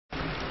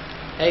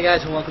Hey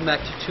guys, and welcome back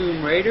to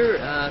Tomb Raider.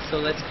 So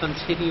let's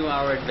continue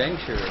our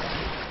adventure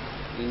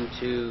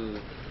into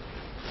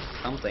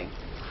something.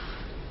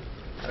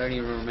 I don't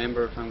even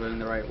remember if I'm going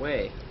the right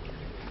way.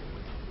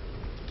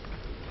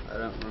 I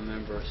don't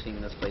remember seeing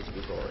this place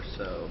before,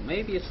 so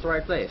maybe it's the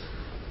right place.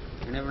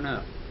 You never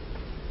know.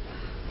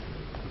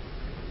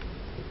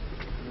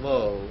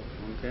 Whoa,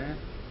 okay.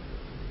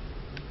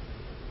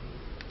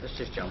 Let's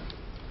just jump.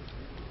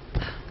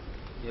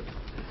 Yep.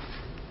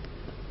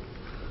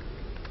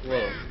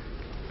 Whoa.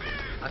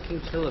 I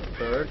can kill a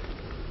bird?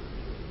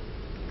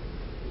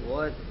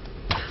 What?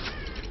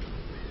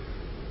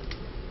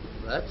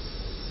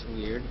 That's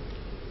weird.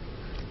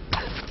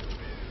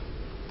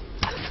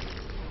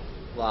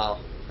 Wow,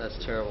 that's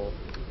terrible.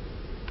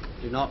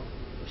 Do not...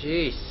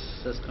 Jeez,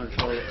 this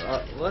controller...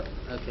 what?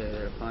 Okay,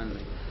 there,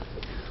 finally.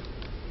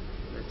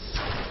 Let's...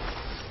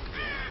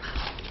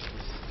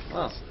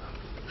 Wow.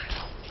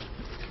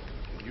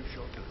 You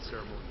show up to the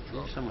ceremony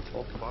drunk. There's someone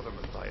talking. Father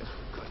Matthias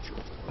will cut you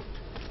apart.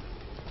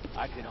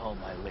 I can hold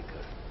my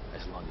liquor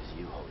as long as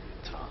you hold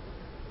your tongue.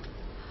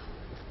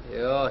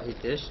 Yo, he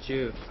dissed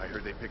you. I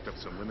heard they picked up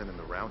some women in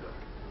the roundup.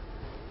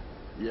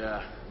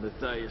 Yeah,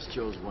 Matthias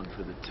chose one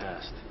for the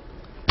test.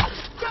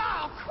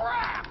 Oh,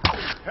 crap!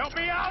 Help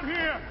me out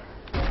here!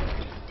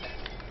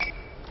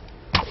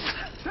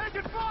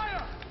 Taking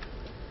fire!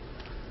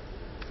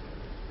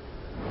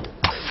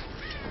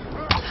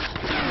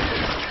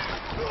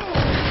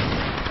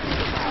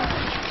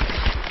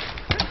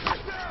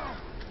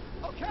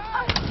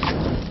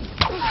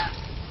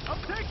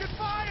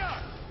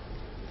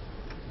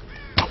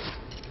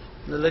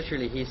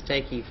 Literally, he's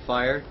taking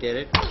fire, get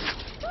it?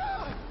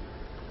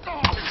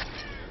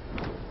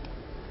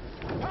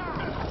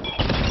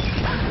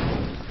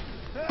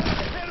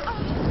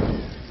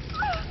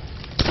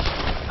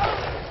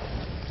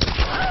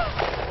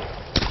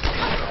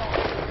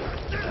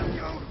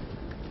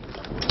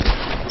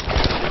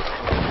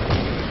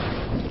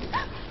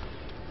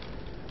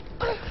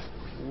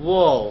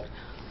 Whoa!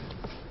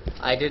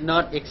 I did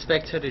not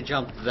expect her to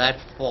jump that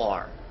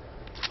far.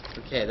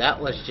 Okay, that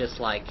was just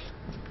like...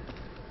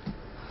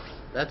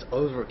 That's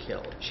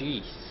overkill.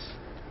 Jeez.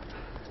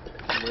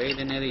 Way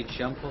to nearly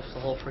jump off the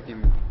whole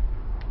freaking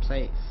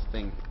place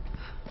thing.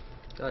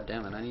 God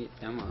damn it, I need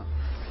ammo.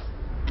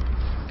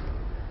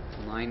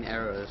 9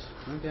 arrows.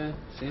 Okay,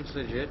 seems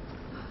legit.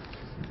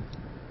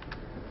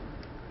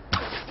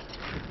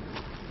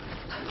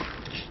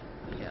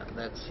 Yeah,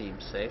 that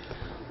seems safe.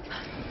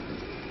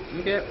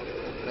 Okay,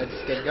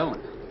 let's get going.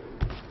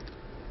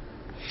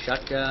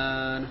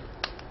 Shotgun.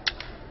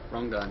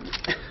 Wrong gun.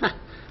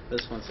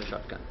 This one's a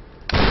shotgun.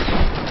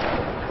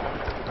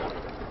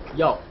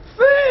 Yo,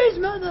 freeze,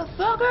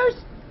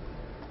 motherfuckers!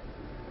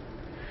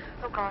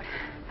 Oh God,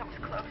 that was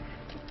close.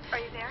 Are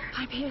you there?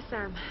 I'm here,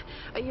 Sam.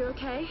 Are you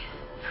okay?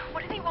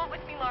 What do they want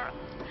with me, Laura?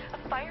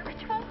 A fire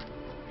ritual?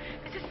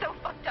 This is so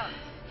fucked up.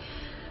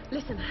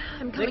 Listen,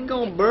 I'm coming. They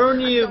gonna to burn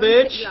get you, I'm going to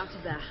bitch. get you out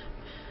of there.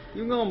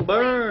 You gonna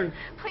burn.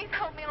 Please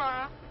help me,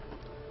 Laura.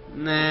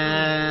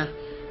 Nah.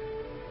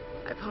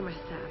 I promise,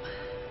 Sam.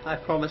 I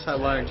promise I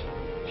won't.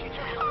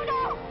 Oh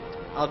no!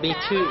 I'll be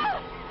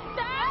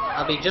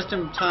I'll be just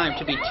in time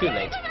to be too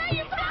late.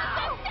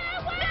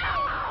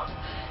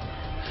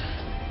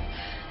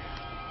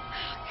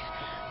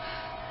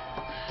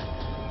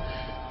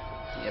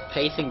 Yeah,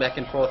 pacing back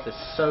and forth is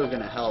so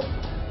gonna help.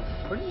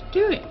 What are you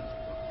doing?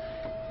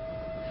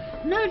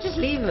 No, just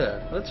leave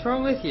her. What's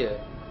wrong with you?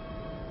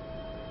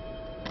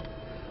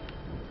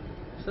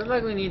 It's not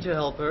like we need to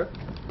help her.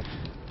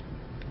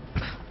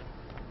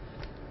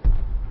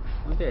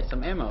 Okay,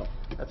 some ammo.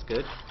 That's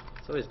good.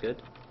 It's always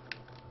good.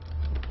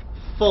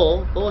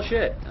 Full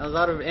bullshit. I was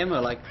out of ammo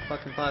like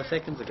fucking 5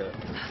 seconds ago.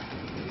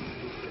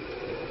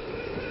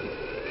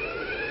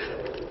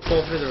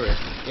 Fall through the roof.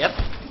 Yep.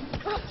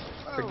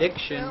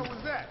 Prediction. What the hell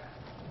was that?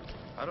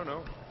 I don't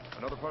know.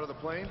 Another part of the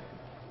plane?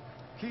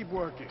 Keep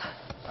working.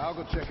 I'll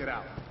go check it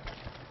out.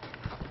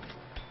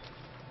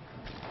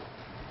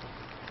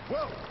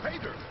 Whoa,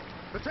 Pedro!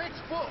 The tank's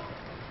full!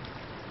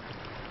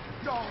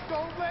 No,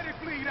 don't let it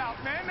bleed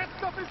out, man! That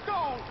stuff is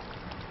gold!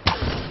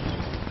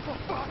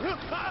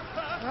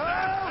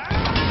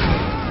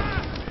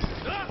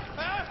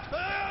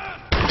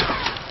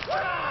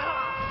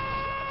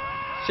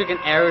 Took an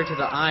arrow to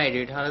the eye,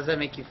 dude. How does that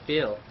make you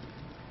feel?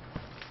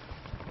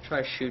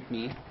 Try to shoot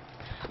me. Is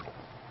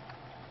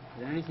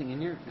there anything in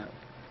here? No.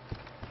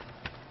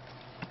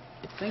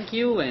 Thank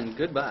you and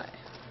goodbye.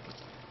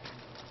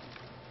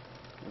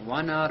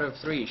 1 out of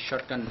 3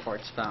 shotgun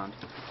parts found.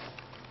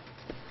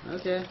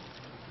 Okay.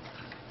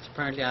 So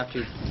apparently I have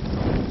to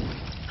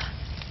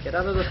get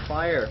out of the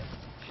fire.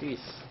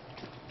 Jeez.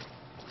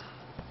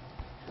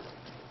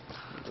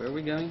 Where are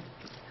we going?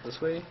 This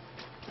way?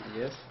 I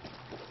guess.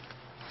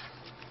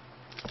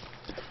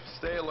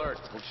 Stay alert.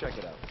 We'll check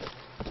it out.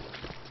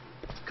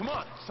 Come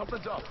on,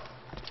 something's up.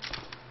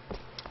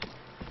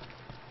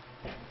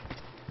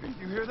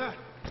 You hear that?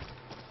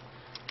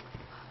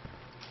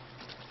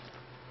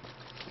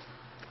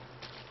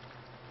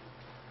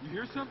 You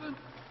hear something?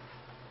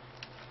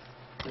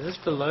 Is this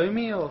below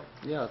me or?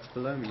 Yeah, it's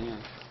below me, yeah.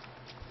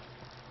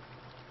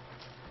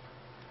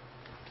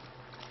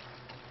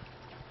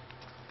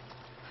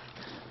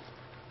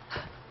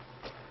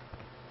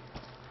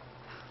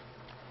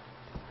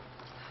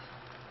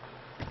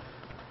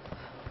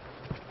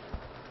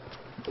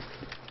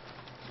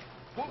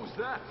 What was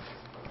that?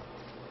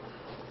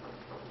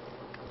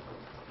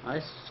 I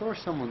saw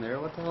someone there.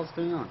 What the hell's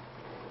going on?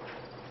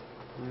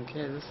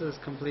 Okay, this is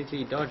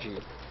completely dodgy.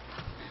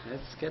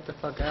 Let's get the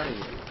fuck out of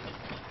here.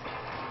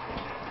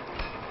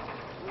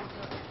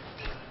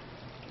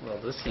 Well,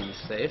 this seems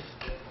safe.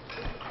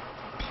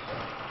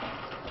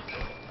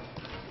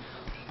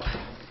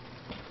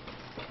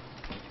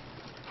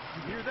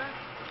 You hear that?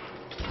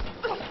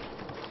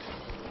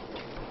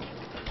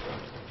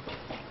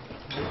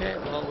 Okay,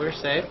 well, we're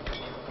safe.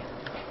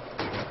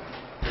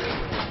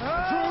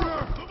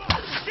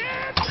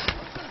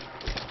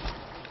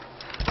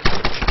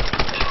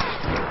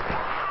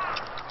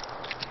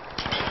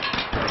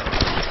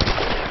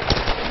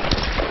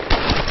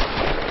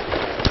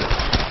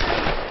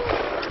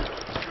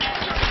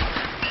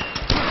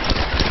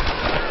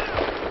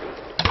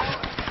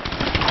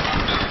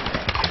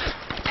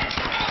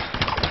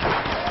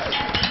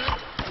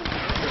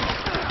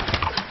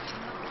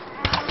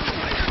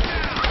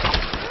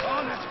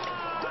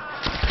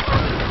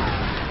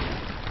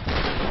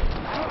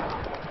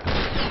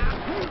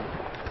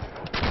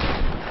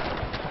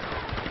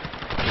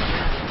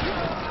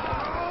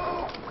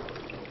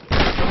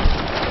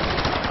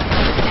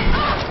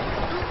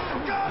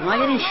 Am I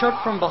getting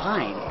shot from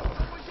behind?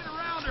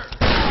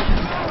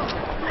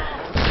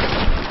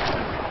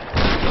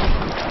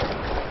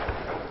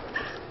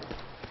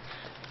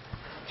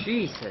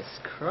 Jesus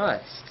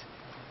Christ.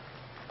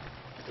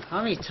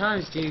 How many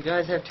times do you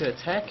guys have to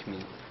attack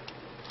me?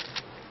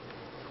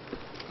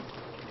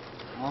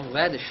 Oh, I'm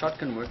glad the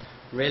shotgun worked.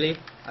 Really?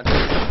 I could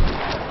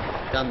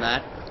have done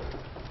that.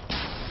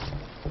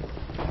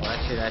 Well,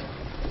 actually that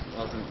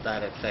wasn't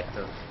that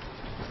effective.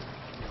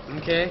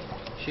 Okay.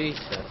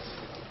 Jesus.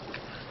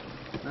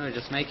 No,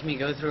 just making me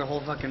go through a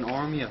whole fucking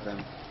army of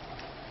them.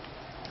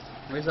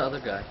 Where's the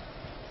other guy?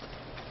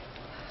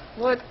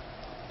 What?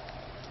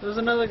 There's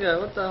another guy.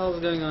 What the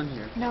hell's going on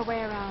here? No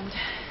way around.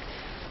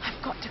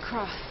 I've got to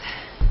cross.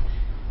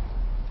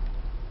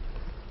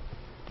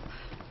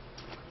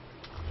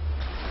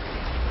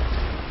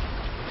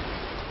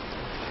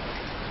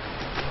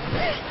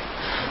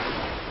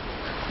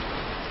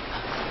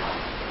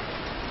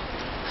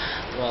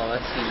 Well,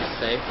 that seems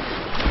safe.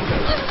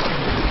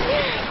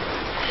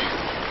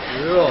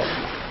 Cool.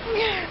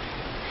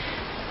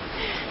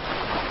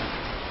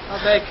 How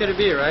bad could it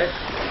be, right?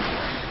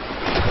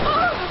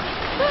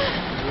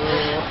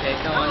 Ooh, okay,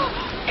 come on.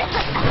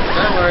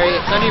 Don't worry,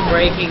 it's only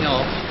breaking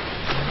off.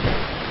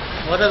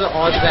 What are the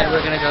odds that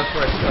we're gonna go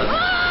for a swim?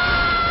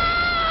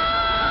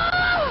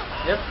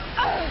 Yep.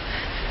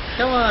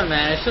 Come on,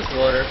 man, it's just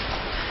water.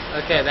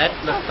 Okay, that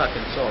looked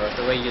fucking sore,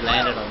 the way you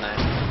landed on that.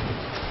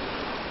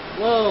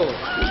 Whoa!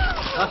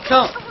 Oh,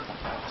 come!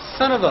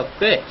 Son of a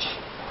bitch!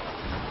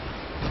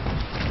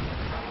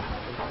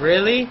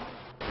 Really?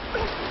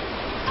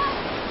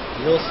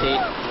 You'll see.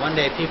 One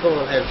day people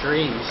will have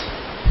dreams.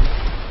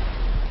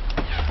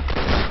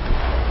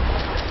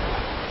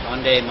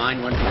 One day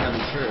mine won't be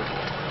coming true.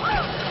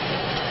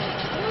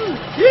 Oh,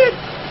 shit!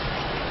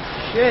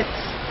 Shit!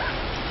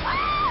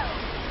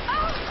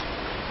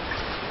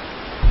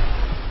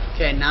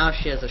 Okay, now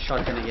she has a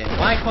shotgun again.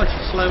 Why can't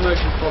you slow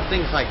motion for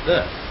things like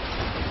this?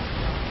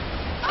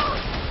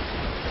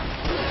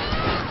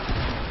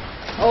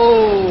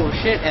 Oh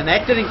shit, and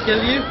that didn't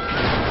kill you?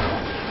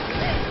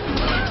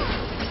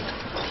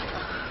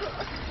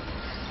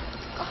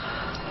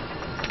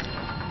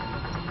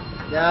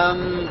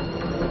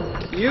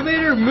 You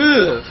better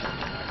move.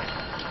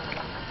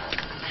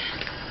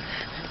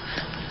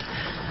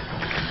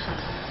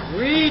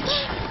 Reach!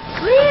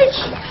 Reach!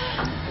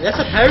 That's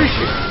a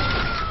parachute.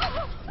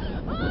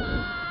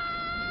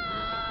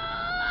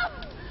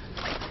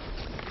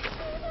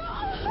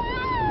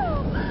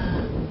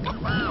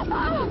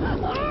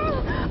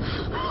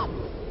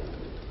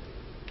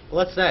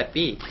 What's that?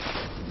 B.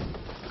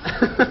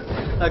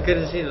 I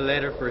couldn't see the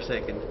letter for a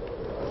second.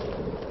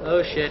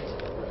 Oh shit.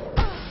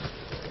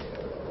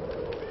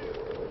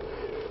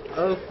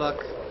 Oh fuck.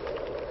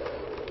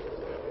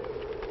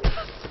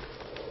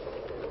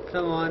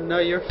 Come on, no,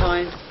 you're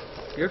fine.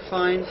 You're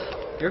fine.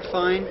 You're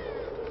fine.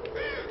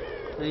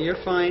 No,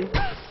 you're fine.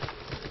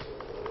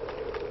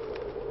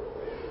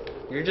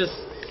 You're just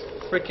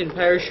freaking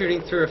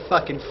parachuting through a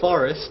fucking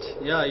forest.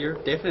 Yeah, you're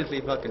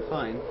definitely fucking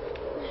fine.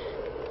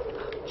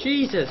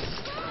 Jesus!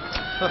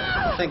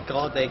 Oh, thank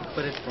God they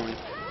put it for me.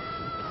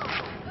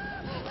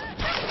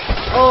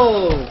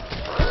 Oh!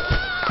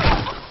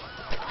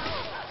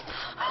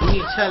 Are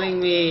you telling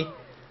me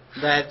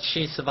that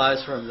she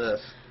survives from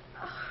this?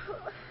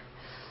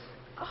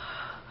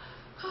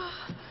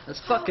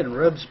 There's fucking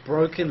ribs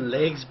broken,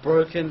 legs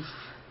broken,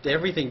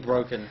 everything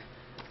broken.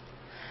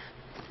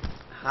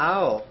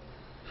 How?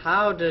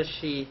 How does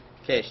she...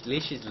 Okay, at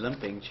least she's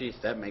limping. Jeez,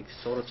 that makes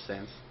sort of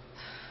sense.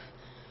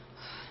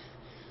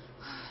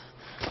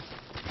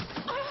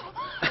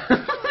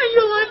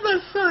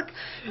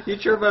 You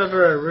trip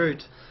over a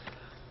root.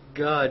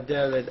 God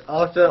damn it.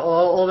 After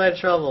all that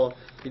trouble,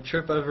 you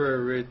trip over a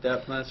root.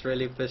 That must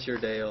really piss your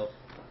day off.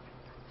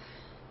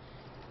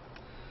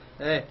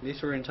 Hey, at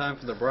least we're in time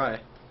for the braai.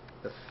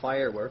 The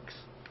fireworks.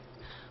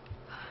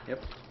 Yep.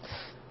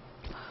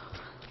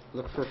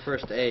 Look for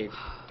first aid.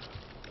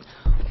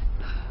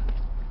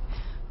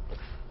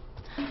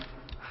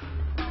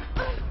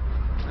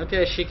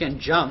 Okay, she can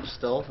jump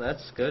still.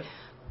 That's good.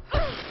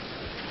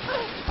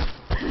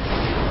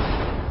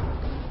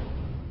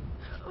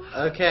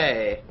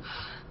 Okay.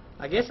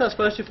 I guess I was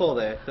supposed to fall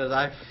there, because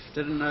I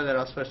didn't know that I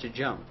was supposed to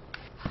jump.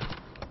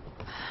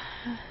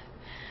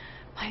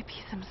 Might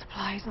be some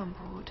supplies on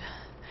board.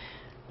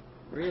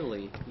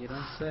 Really? You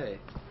don't say.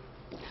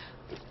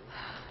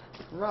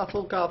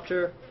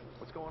 Rafflecopter.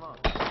 What's going on?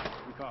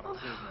 We caught a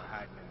prisoner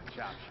hiding in the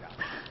chop shop.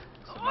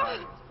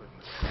 Somebody's putting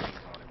the strings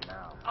on him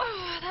now.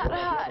 Oh, that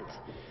hurt.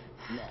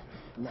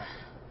 No.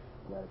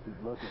 Gotta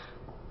keep looking.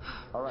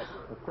 All right,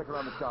 let's check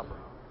around the chopper.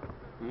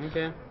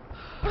 Okay.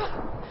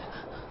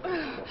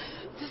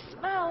 The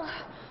smell.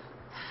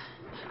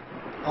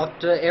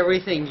 After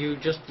everything, you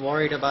just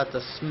worried about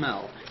the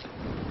smell.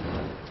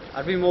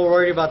 I'd be more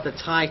worried about the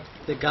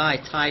guy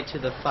tied to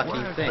the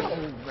fucking thing. Oh,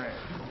 man.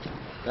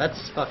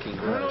 That's fucking I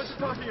don't know what gross.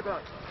 you're talking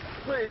about.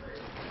 Please.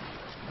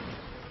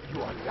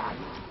 You are dying.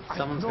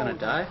 Someone's gonna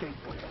die?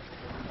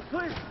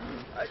 Please.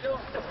 I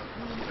don't.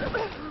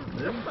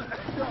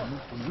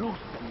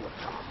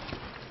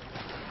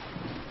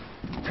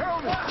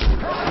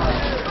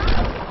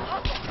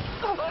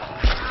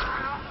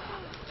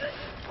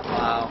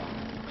 Wow.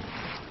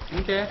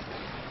 Okay.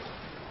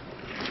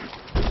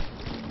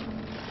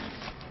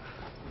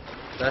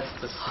 That's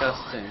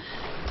disgusting.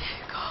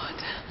 Dear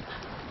God.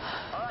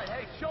 All right,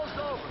 hey, show's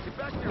over. Get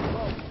back to your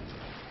boat.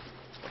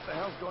 What the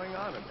hell's going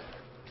on in there?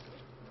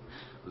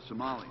 The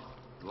Somali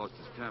lost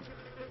his temper.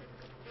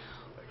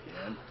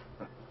 Again?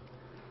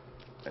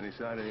 Any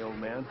sign of the old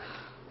man?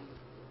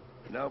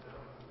 Nope.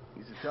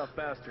 He's a tough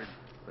bastard,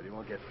 but he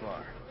won't get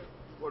far.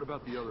 What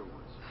about the other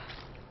ones?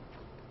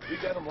 We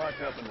got him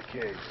locked up in the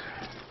caves.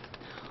 I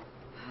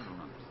don't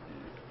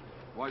understand.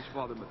 Why's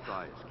Father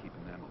Matthias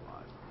keeping them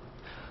alive?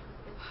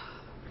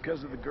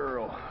 Because of the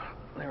girl.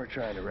 They were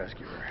trying to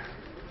rescue her.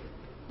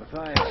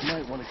 Matthias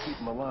might want to keep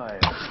him alive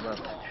as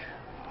leverage.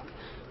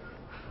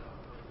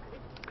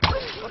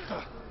 What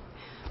the?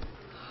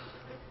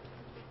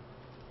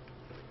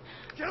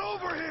 Get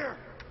over here!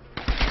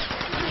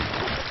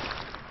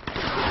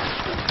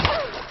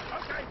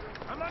 Okay,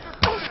 I'm under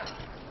fire!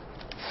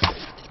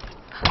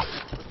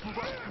 Let's move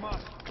up, come on.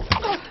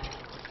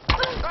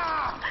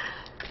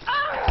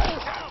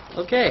 Ah!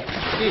 Okay.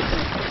 Jeez.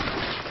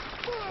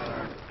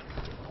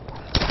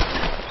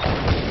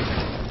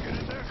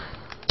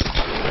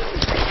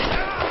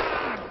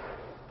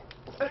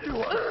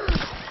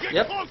 Get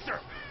Yep. closer!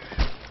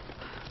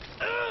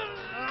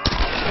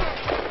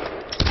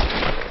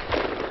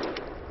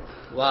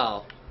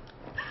 Wow.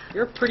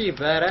 You're pretty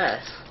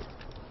badass.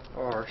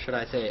 Or should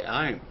I say,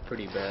 I'm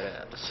pretty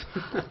badass.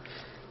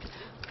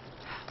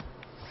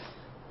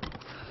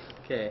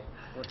 Okay.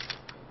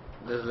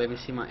 Let me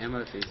see my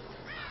ammo, please.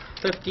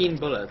 15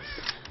 bullets.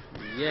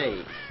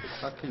 Yay.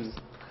 Fucking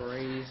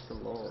praise the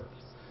Lord.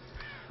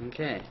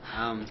 Okay.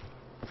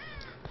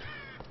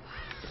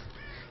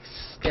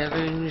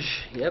 Scavenge.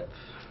 Yep.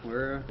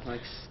 We're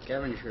like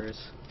scavengers.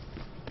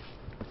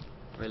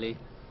 Really?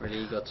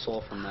 Really? You got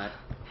sore from that?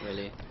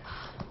 Really?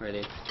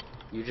 Really?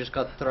 You just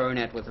got thrown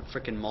at with a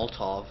freaking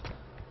Molotov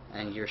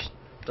and you're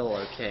still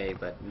okay,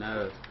 but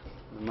no.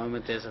 The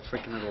moment there's a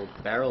freaking little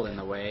barrel in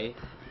the way,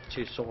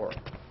 too sore.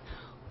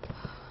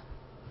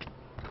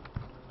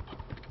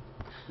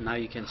 Now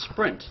you can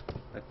sprint.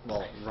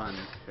 Well, run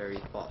very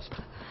fast.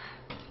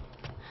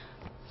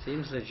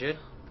 Seems legit.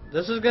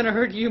 This is gonna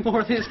hurt you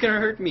more than it's gonna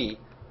hurt me.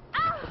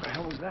 What the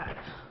hell was that?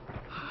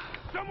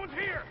 Someone's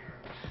here!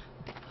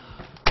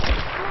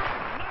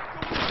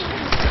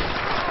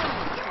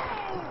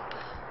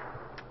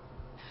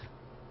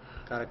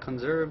 Gotta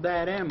conserve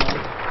that ammo.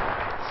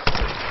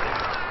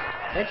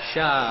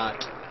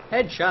 Headshot!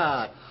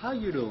 Headshot! How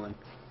you doing?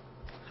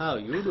 How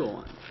you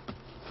doing?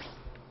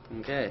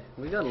 Okay,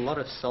 we got a lot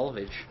of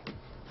salvage.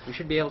 We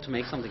should be able to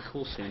make something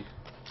cool soon.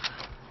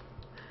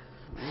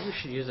 Maybe we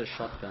should use a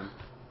shotgun.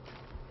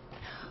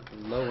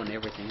 Low on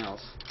everything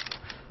else.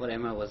 What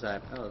ammo was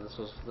that? Oh, this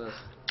was this.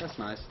 That's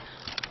nice.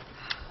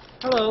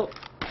 Hello!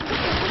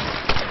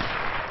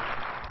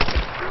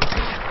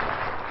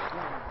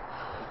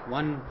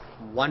 One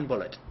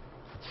bullet.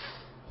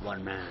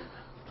 One man.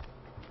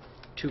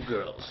 2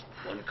 girls.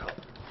 1 cup.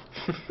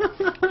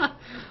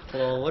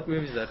 Well, what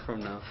movie is that from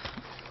now?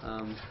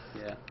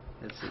 Yeah,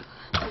 let's see.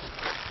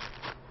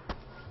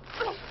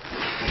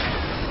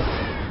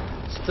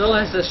 Still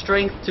has the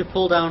strength to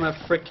pull down a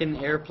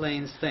frickin'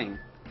 airplane's thing.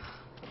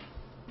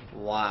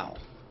 Wow.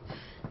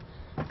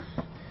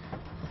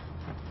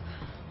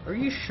 Are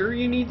you sure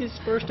you need this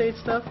first aid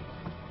stuff?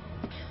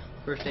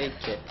 First aid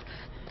kit.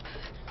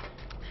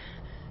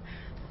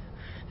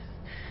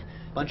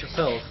 Bunch of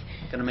pills.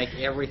 Gonna make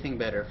everything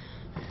better.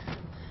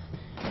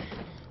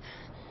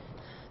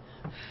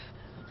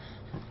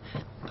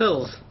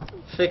 pills.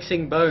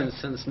 Fixing bones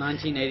since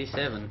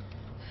 1987.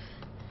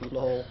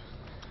 Lol.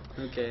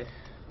 Okay.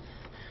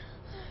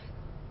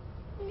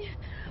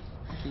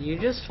 Can you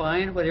just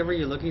find whatever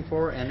you're looking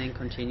for and then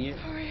continue?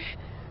 Sorry.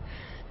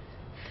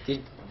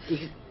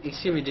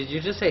 Excuse me, did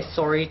you just say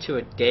sorry to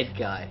a dead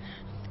guy?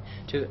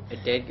 To a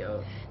dead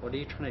guy? What are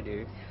you trying to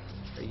do?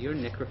 Are you a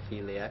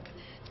necrophiliac?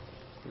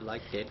 You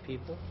like dead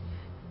people?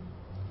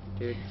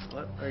 Dude,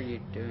 what are you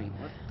doing?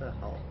 What the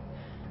hell?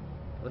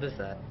 What is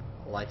that?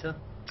 A lighter?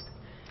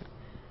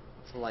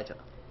 It's a lighter.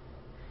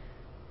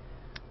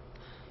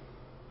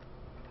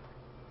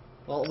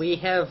 Well, we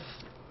have...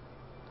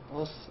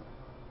 Also...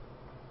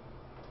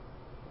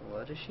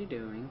 What is she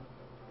doing?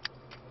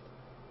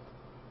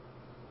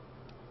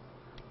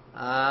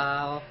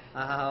 Ow,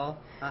 ow,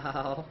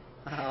 ow,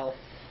 ow.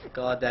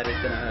 God, that is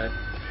gonna hurt.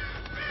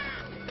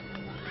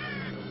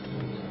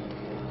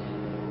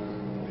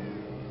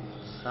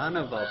 Son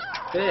of a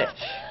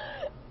bitch.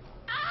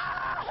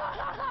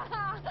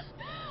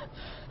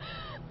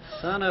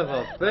 Son of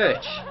a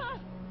bitch.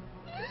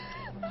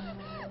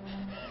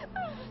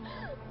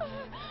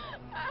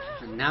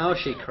 And now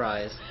she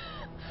cries.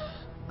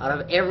 Out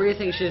of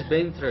everything she's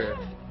been through,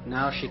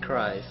 now she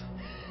cries.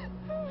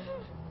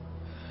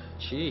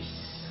 Jeez.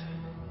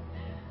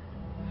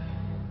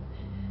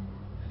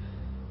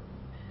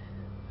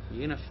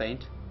 You gonna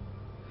faint?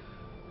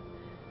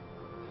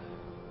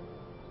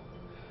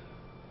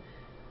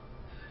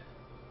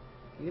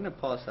 You gonna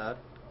pass out?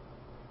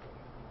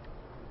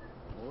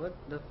 What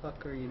the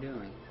fuck are you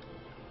doing?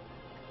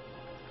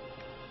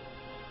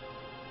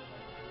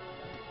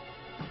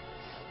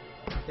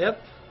 Yep.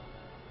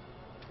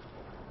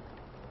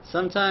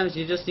 Sometimes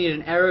you just need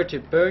an arrow to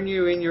burn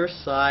you in your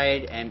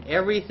side and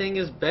everything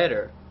is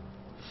better.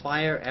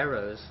 Fire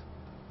arrows.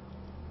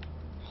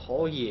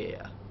 Oh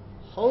yeah.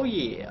 Oh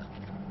yeah.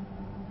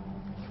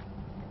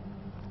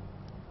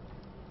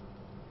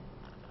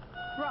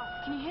 Ross,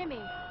 can you hear me?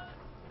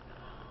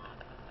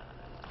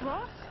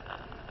 Ross?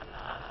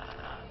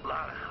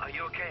 Lara, are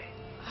you okay?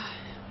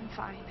 I'm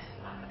fine.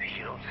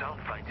 You don't sound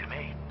fine to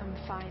me. I'm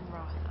fine,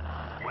 Ross.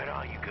 Where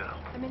are you, girl?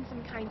 I'm in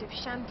some kind of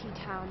shanty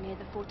town near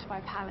the Fortify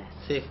Palace.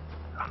 See,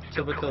 I'm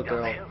still typical coming down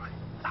the girl. hill.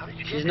 How did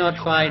you She's get not there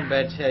so fine,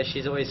 fast? but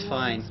she's always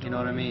fine. You know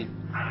what I mean?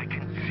 I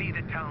can see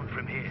the town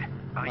from here.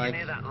 Are Like, you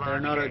near that they're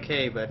large not gate?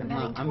 okay, but I'm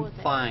heading I'm towards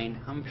it.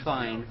 fine. I'm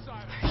fine.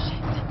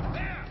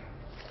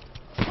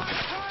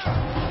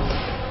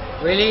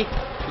 Really?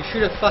 You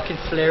should have fucking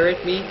flared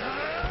at me.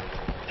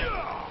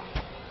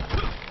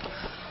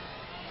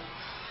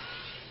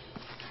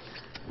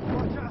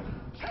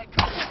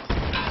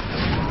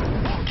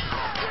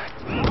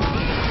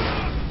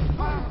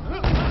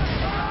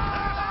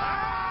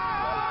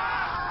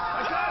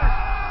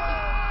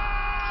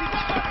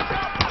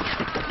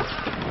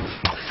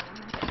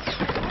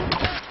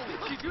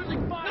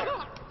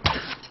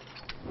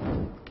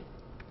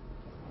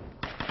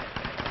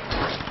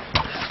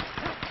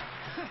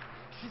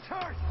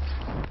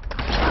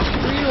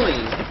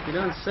 Really? You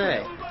don't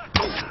say.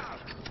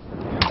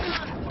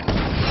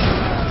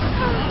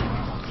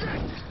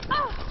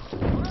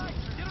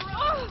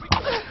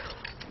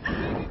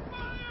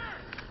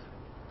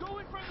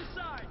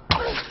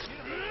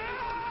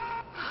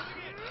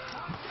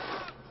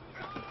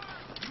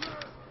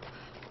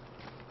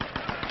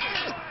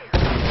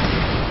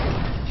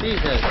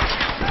 Jesus.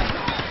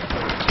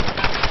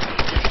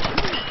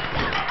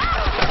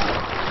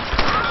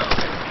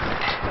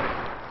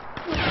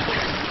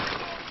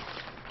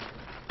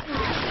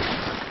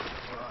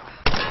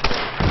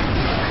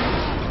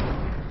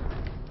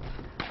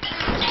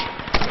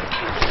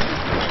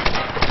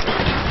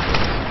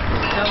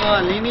 Come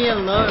on, leave me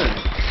alone.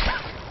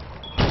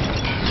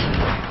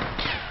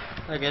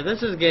 Okay,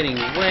 this is getting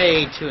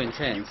way too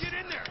intense.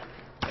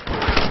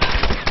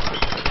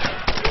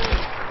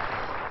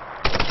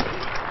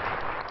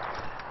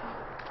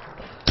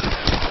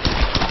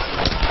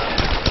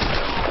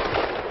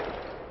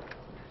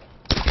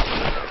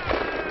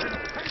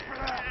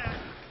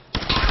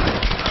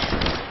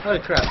 Holy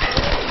crap.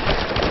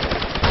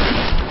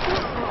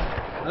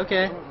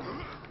 Okay.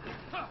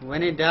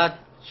 When in doubt,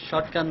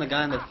 shotgun the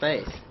guy in the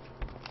face.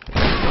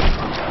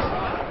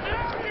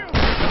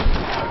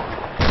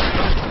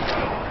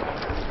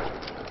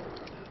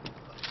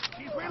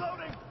 She's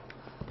reloading.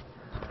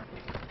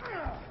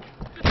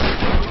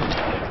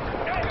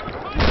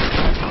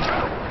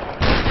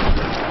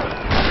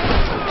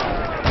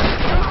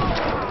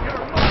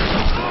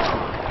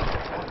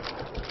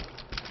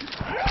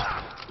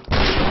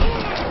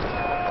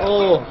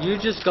 Oh, you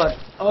just got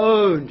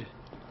owned.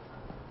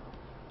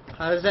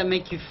 How does that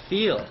make you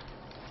feel?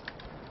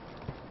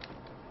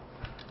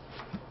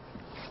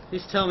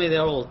 Please tell me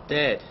they're all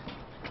dead.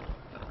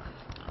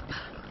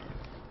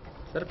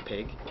 Is that a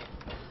pig?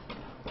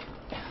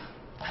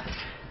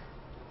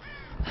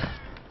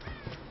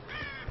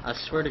 I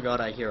swear to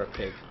God I hear a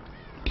pig.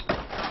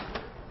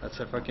 That's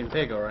a fucking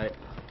pig, alright.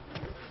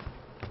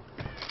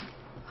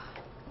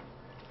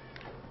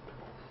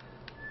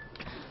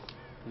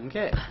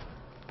 Okay.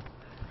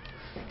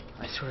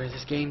 I swear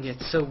this game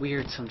gets so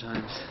weird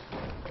sometimes.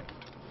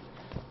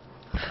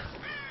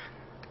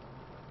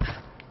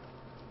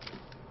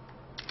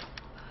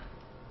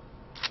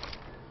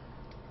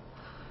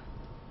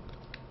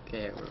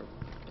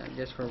 I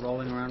guess we're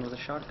rolling around with a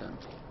shotgun.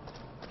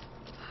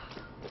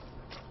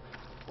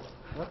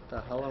 What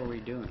the hell are we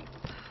doing?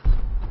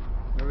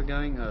 Where are we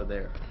going? Oh,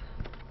 there.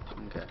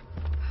 Okay.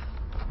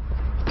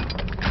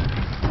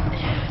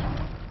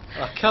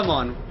 Oh, come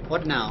on.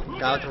 What now?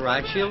 Guy with the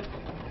riot shield?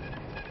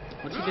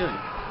 What's he doing?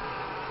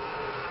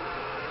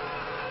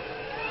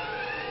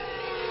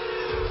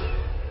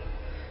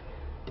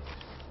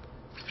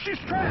 She's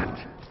trapped!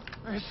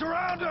 Hey,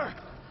 surround her!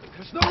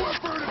 There's nowhere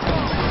for her to go!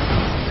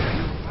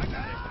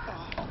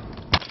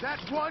 That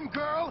one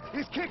girl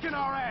is kicking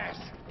our ass!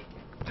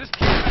 Just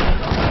keep it!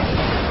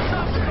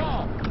 Stop it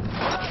all!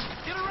 Alright,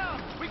 get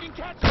around! We can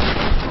catch her!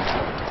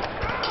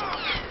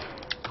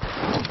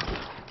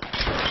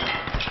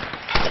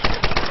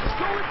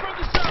 Go in from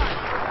the side!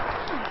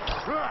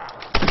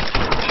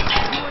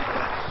 You ain't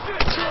got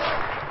shit, girl!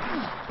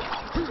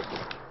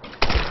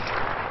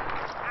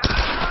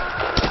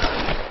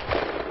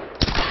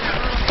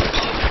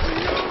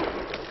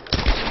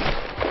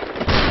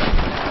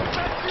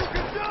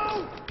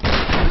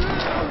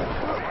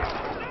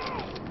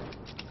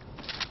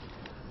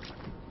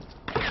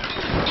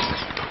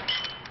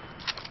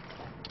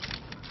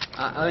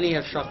 I only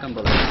have shotgun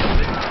bullets.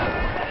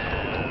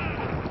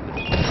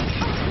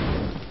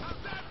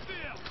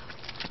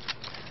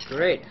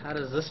 Great, how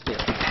does this feel?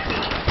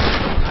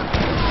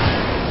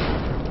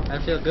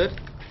 That feel good?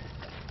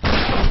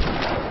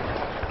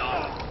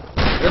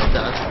 This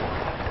does.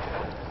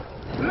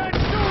 Let's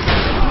do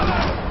this,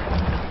 brother!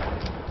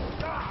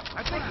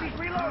 I think she's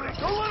reloading.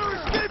 Don't let her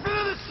escape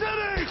into the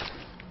city!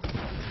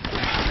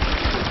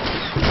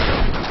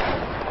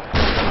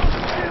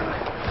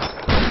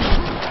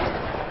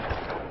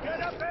 Get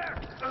up there!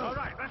 All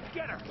right, let's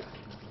get her.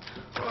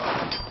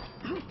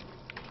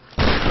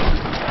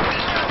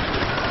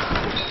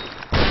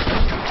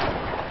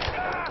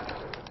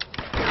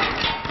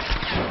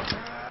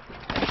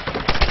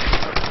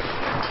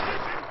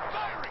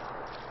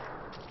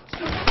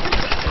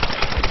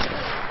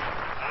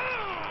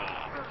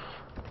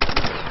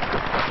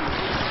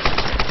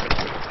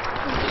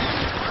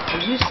 Are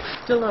you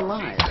still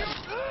alive?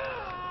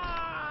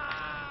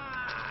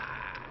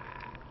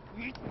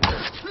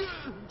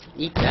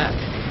 Eat that,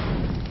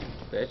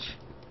 bitch.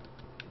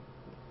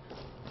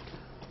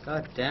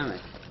 God damn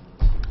it.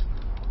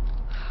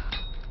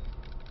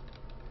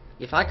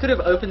 If I could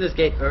have opened this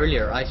gate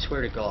earlier, I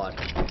swear to God.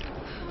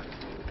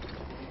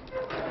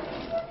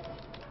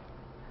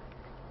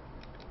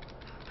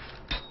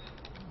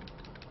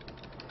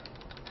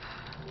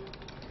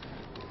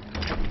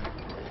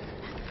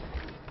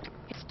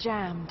 It's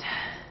jammed.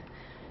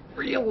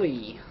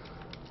 Really?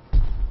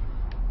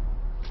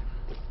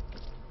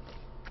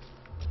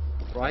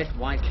 Bright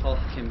white cloth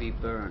can be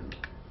burned.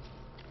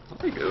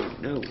 I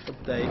don't know what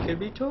they could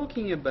be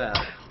talking about.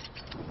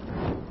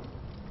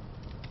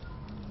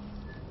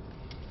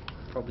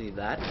 Probably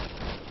that.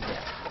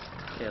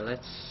 Okay,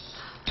 let's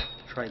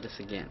try this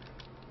again.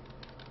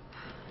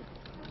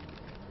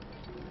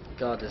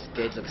 God, this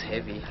gate looks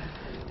heavy.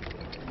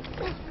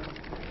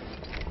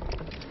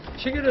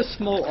 Check out her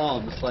small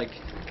arms, like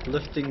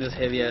lifting this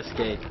heavy ass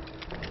gate.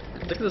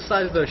 Look at the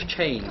size of those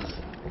chains.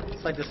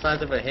 It's like the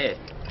size of her head.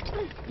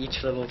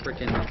 Each little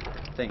freaking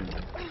thing.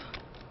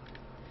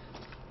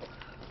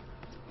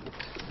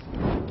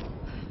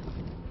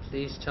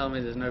 Please tell me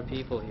there's no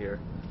people here.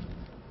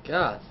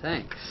 God,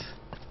 thanks.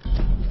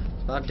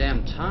 It's about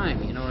damn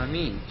time, you know what I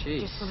mean?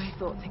 Jeez. Just when I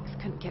thought things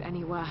couldn't get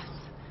any worse.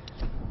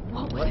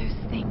 What were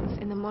those things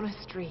in the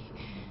monastery?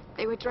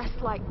 They were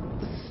dressed like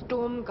the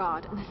Storm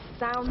Guard, and the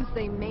sounds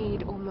they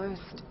made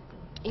almost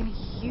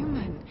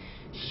inhuman.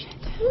 Shit.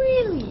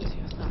 Really? To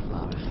yourself,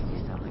 Lara.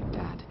 You sound like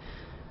Dad.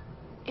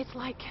 It's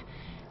like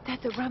they're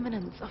the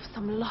remnants of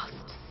some lost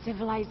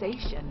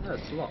civilization. Oh,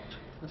 it's locked.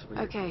 That's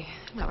weird. Okay,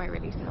 now I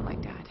really sound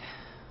like Dad.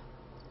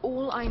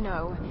 All I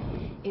know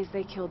is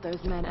they killed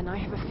those men, and I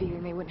have a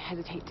feeling they wouldn't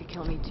hesitate to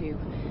kill me too.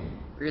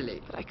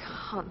 Really? But I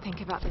can't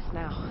think about this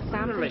now.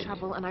 Sam's Really? in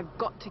trouble, and I've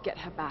got to get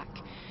her back.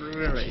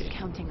 Really? She's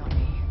counting on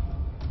me.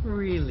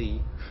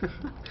 Really?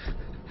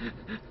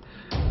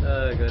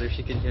 Oh god, if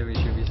she can hear me,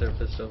 she'd be so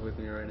pissed off with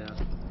me right now.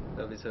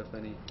 That'd be so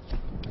funny.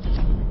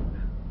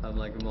 I'm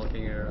like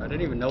mocking her. I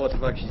don't even know what the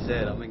fuck she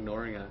said. I'm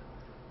ignoring her.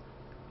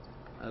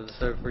 I was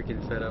so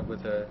freaking fed up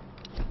with her.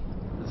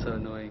 It's so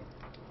annoying.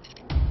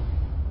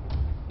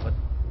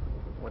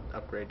 What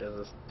upgrade does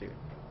this do?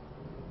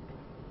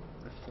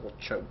 A full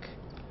choke.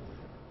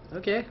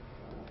 Okay.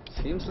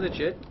 Seems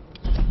legit.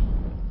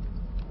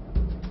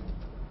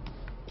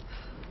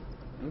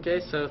 Okay,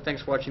 so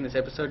thanks for watching this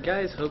episode,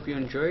 guys. Hope you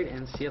enjoyed,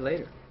 and see you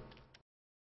later.